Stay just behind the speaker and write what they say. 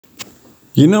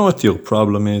You know what your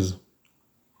problem is?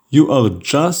 You are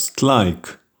just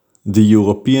like the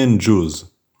European Jews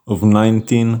of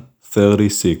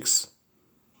 1936.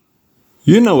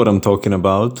 You know what I'm talking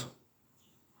about.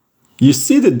 You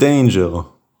see the danger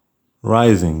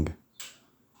rising.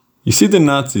 You see the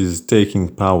Nazis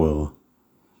taking power.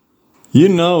 You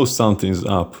know something's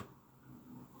up.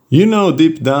 You know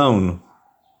deep down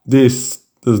this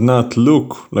does not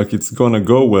look like it's gonna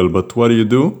go well, but what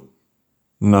do?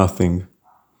 Nothing.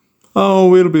 Oh,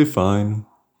 we'll be fine.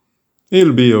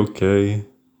 It'll be okay.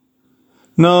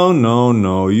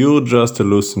 No, you're just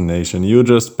hallucination. You're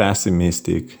just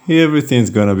pessimistic. Everything's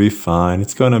gonna be fine.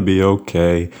 It's gonna be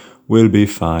okay. We'll be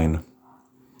fine.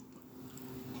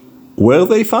 Were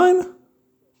they fine?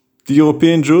 The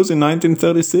European Jews in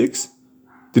 1936?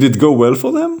 Did it go well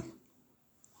for them?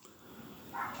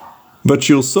 But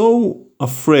you're so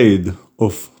afraid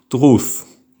of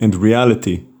truth and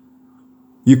reality.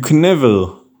 You can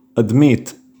never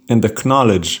admit and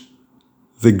acknowledge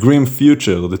the grim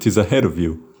future that is ahead of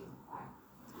you.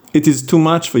 It is too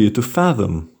much for you to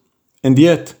fathom, and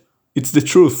yet it's the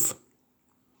truth.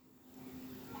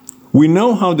 We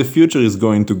know how the future is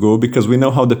going to go because we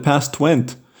know how the past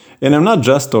went. And I'm not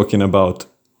just talking about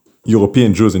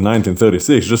European Jews in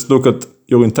 1936, just look at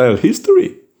your entire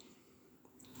history.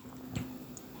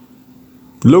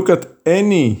 Look at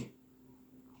any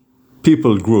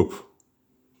people group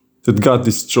that got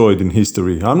destroyed in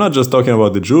history. I'm not just talking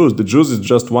about the Jews. The Jews is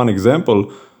just one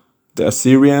example. The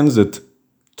Assyrians that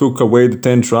took away the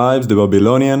 10 tribes, the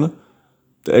Babylonian,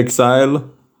 the exile,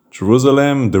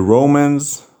 Jerusalem, the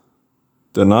Romans,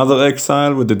 another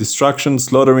exile with the destruction,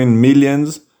 slaughtering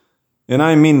millions. And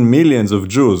I mean millions of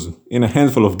Jews in a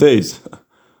handful of days.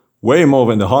 Way more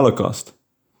than the Holocaust.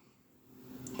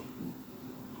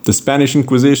 The Spanish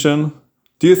Inquisition,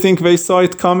 do you think they saw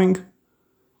it coming?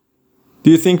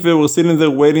 Do you think they were sitting there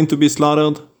waiting to be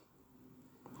slaughtered?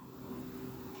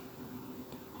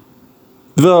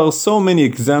 There are so many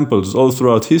examples all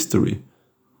throughout history.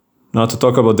 Not to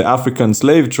talk about the African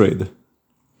slave trade,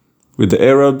 with the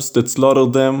Arabs that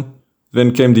slaughtered them,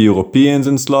 then came the Europeans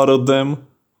and slaughtered them,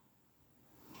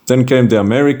 then came the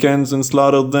Americans and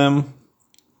slaughtered them.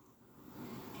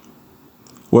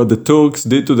 What the Turks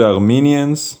did to the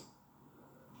Armenians.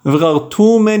 There are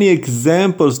too many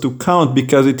examples to count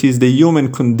because it is the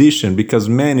human condition, because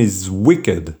man is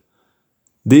wicked.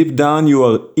 Deep down you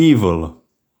are evil,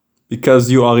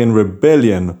 because you are in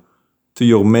rebellion to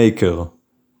your Maker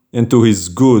and to His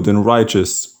good and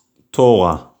righteous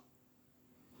Torah.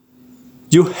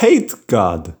 You hate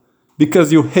God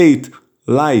because you hate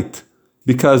light,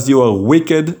 because you are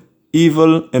wicked,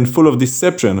 evil, and full of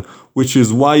deception, which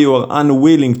is why you are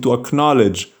unwilling to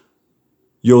acknowledge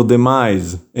your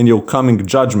demise and your coming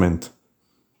judgment.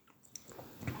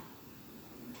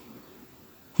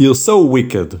 You're so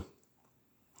wicked.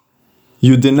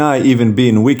 You deny even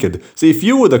being wicked. See, if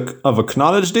you would have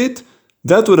acknowledged it,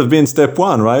 that would have been step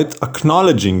one, right?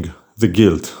 Acknowledging the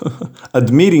guilt.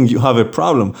 Admitting you have a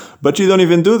problem. But you don't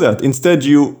even do that. Instead,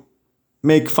 you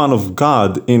make fun of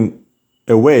God in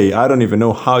a way. I don't even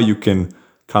know how you can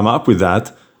come up with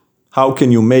that. How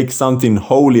can you make something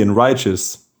holy and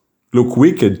righteous look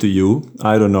wicked to you?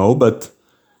 I don't know, but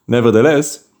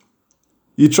nevertheless,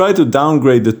 you try to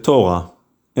downgrade the Torah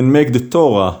and make the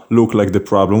Torah look like the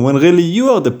problem when really you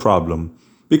are the problem.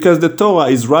 Because the Torah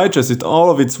is righteous in all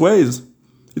of its ways.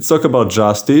 It's talk about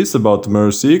justice, about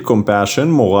mercy,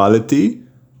 compassion, morality,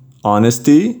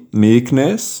 honesty,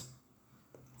 meekness,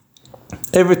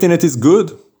 everything that is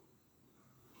good.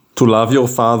 To love your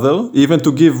father, even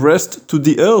to give rest to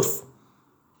the earth.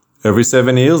 Every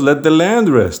 7 years, let the land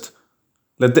rest.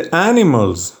 Let the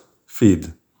animals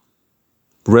feed.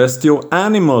 Rest your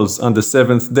animals on the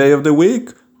 7th day of the week.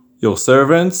 Your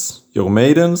servants, your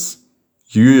maidens,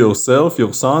 you yourself,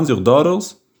 your sons, your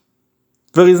daughters.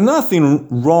 There is nothing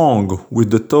wrong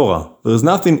with the Torah. There is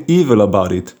nothing evil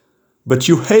about it. But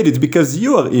you hate it because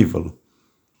you are evil.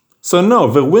 So no,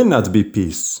 there will not be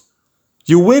peace.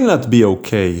 You will not be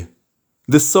okay.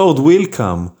 The sword will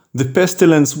come. The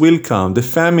pestilence will come. The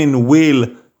famine will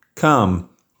come.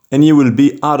 And you will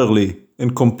be utterly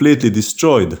and completely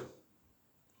destroyed.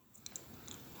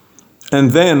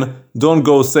 And then, don't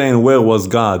go saying, where was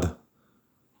God?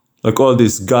 Like all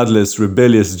these godless,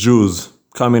 rebellious Jews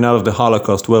coming out of the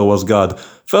Holocaust, where was God?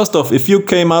 First off, if you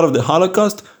came out of the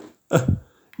Holocaust,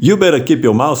 you better keep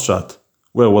your mouth shut.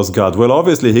 Where was God? Well,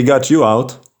 obviously, He got you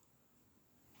out.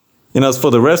 And as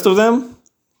for the rest of them,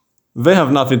 they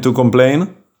have nothing to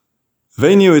complain.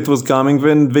 They knew it was coming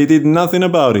when they did nothing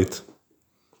about it.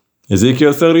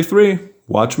 Ezekiel 33,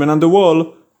 watchman on the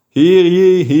wall, Hear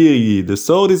ye, hear ye, the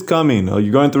sword is coming. Are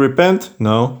you going to repent?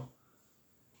 No.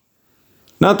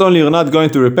 Not only you're not going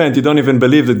to repent, you don't even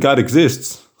believe that God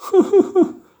exists.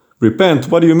 Repent?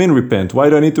 What do you mean repent? Why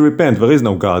do I need to repent? There is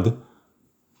no God.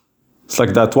 It's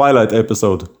like that Twilight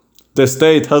episode. The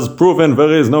state has proven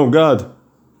there is no God.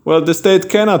 Well, the state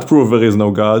cannot prove there is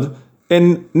no God,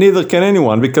 and neither can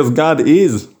anyone, because God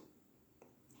is.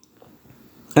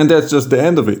 And that's just the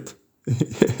end of it.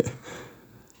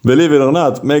 Believe it or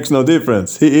not, makes no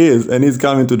difference. He is, and he's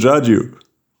coming to judge you.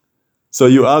 So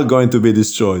you are going to be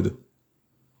destroyed.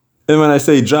 And when I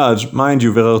say judge, mind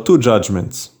you, there are two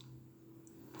judgments.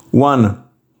 One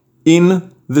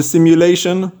in the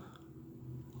simulation,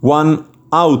 one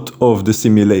out of the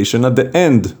simulation, at the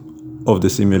end of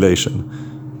the simulation.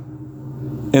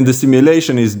 And the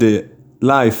simulation is the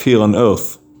life here on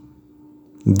earth.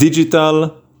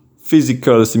 Digital,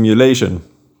 physical simulation.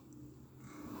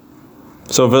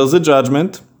 So there's a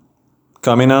judgment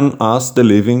coming on us, the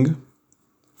living,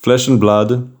 flesh and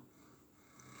blood,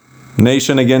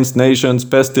 nation against nations,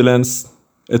 pestilence,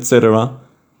 etc.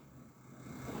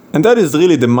 And that is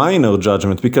really the minor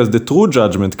judgment, because the true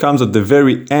judgment comes at the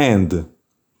very end.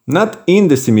 Not in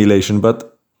the simulation,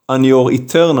 but on your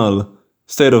eternal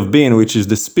state of being, which is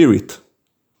the spirit.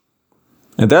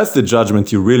 And that's the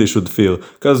judgment you really should feel.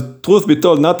 Because truth be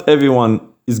told, not everyone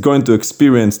is going to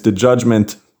experience the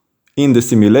judgment in the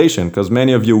simulation, because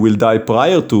many of you will die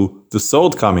prior to the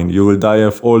sword coming. You will die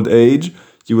of old age,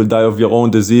 you will die of your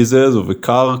own diseases, of a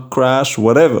car crash,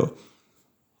 whatever.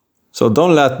 So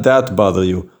don't let that bother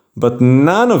you. But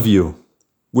none of you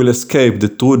will escape the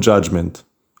true judgment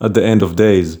at the end of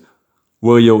days,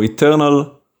 where your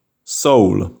eternal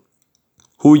soul,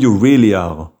 who you really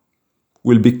are,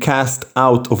 will be cast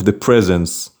out of the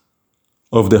presence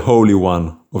of the Holy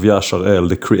One, of Yasharel,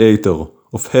 the Creator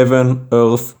of heaven,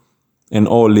 earth, and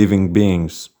all living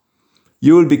beings.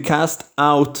 You will be cast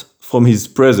out from His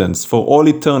presence for all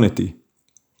eternity.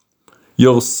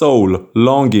 Your soul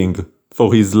longing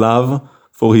for His love,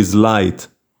 for His light,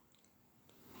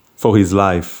 for His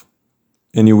life,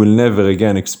 and you will never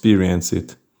again experience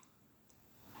it.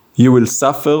 You will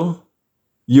suffer,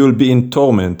 you will be in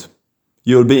torment,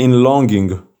 you will be in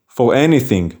longing for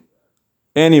anything,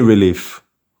 any relief,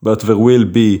 but there will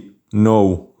be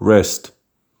no rest.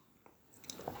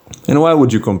 And why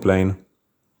would you complain?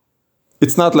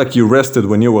 It's not like you rested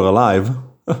when you were alive.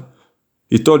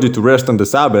 He told you to rest on the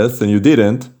Sabbath and you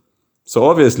didn't. So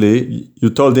obviously you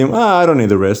told him, I don't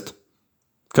need a rest.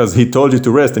 Because he told you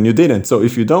to rest and you didn't. So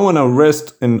if you don't want to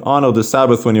rest and honor the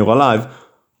Sabbath when you're alive,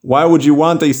 why would you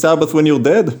want a Sabbath when you're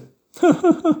dead?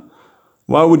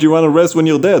 Why would you want to rest when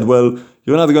you're dead? Well,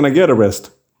 you're not going to get a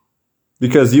rest.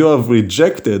 Because you have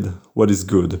rejected what is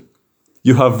good.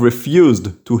 You have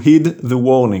refused to heed the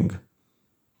warning.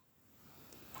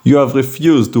 You have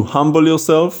refused to humble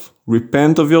yourself,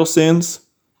 repent of your sins,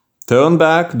 turn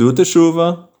back, do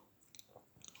teshuvah,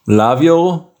 love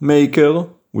your Maker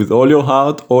with all your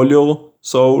heart, all your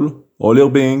soul, all your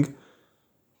being,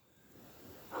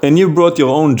 and you brought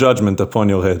your own judgment upon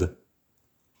your head.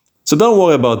 So don't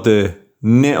worry about the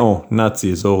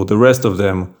neo-Nazis or the rest of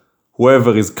them,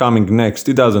 whoever is coming next,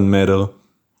 it doesn't matter.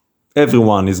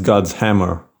 Everyone is God's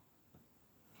hammer.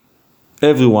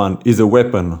 Everyone is a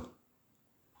weapon.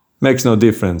 Makes no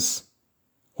difference.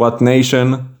 What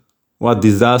nation, what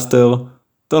disaster,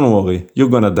 don't worry, you're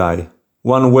gonna die,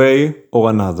 one way or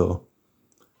another.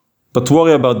 But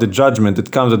worry about the judgment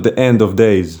that comes at the end of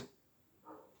days,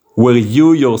 where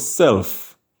you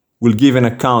yourself will give an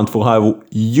account for how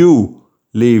you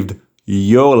lived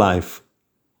your life.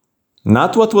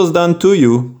 Not what was done to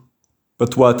you,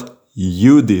 but what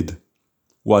you did.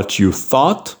 What you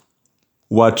thought,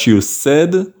 what you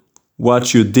said,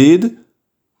 what you did,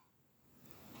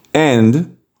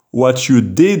 and what you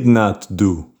did not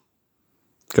do.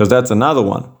 Because that's another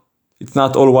one. It's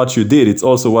not all what you did, it's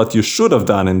also what you should have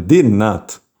done and did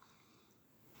not.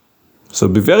 So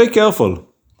be very careful.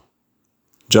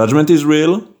 Judgment is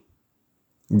real,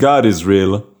 God is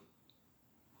real,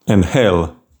 and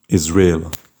hell is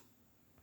real.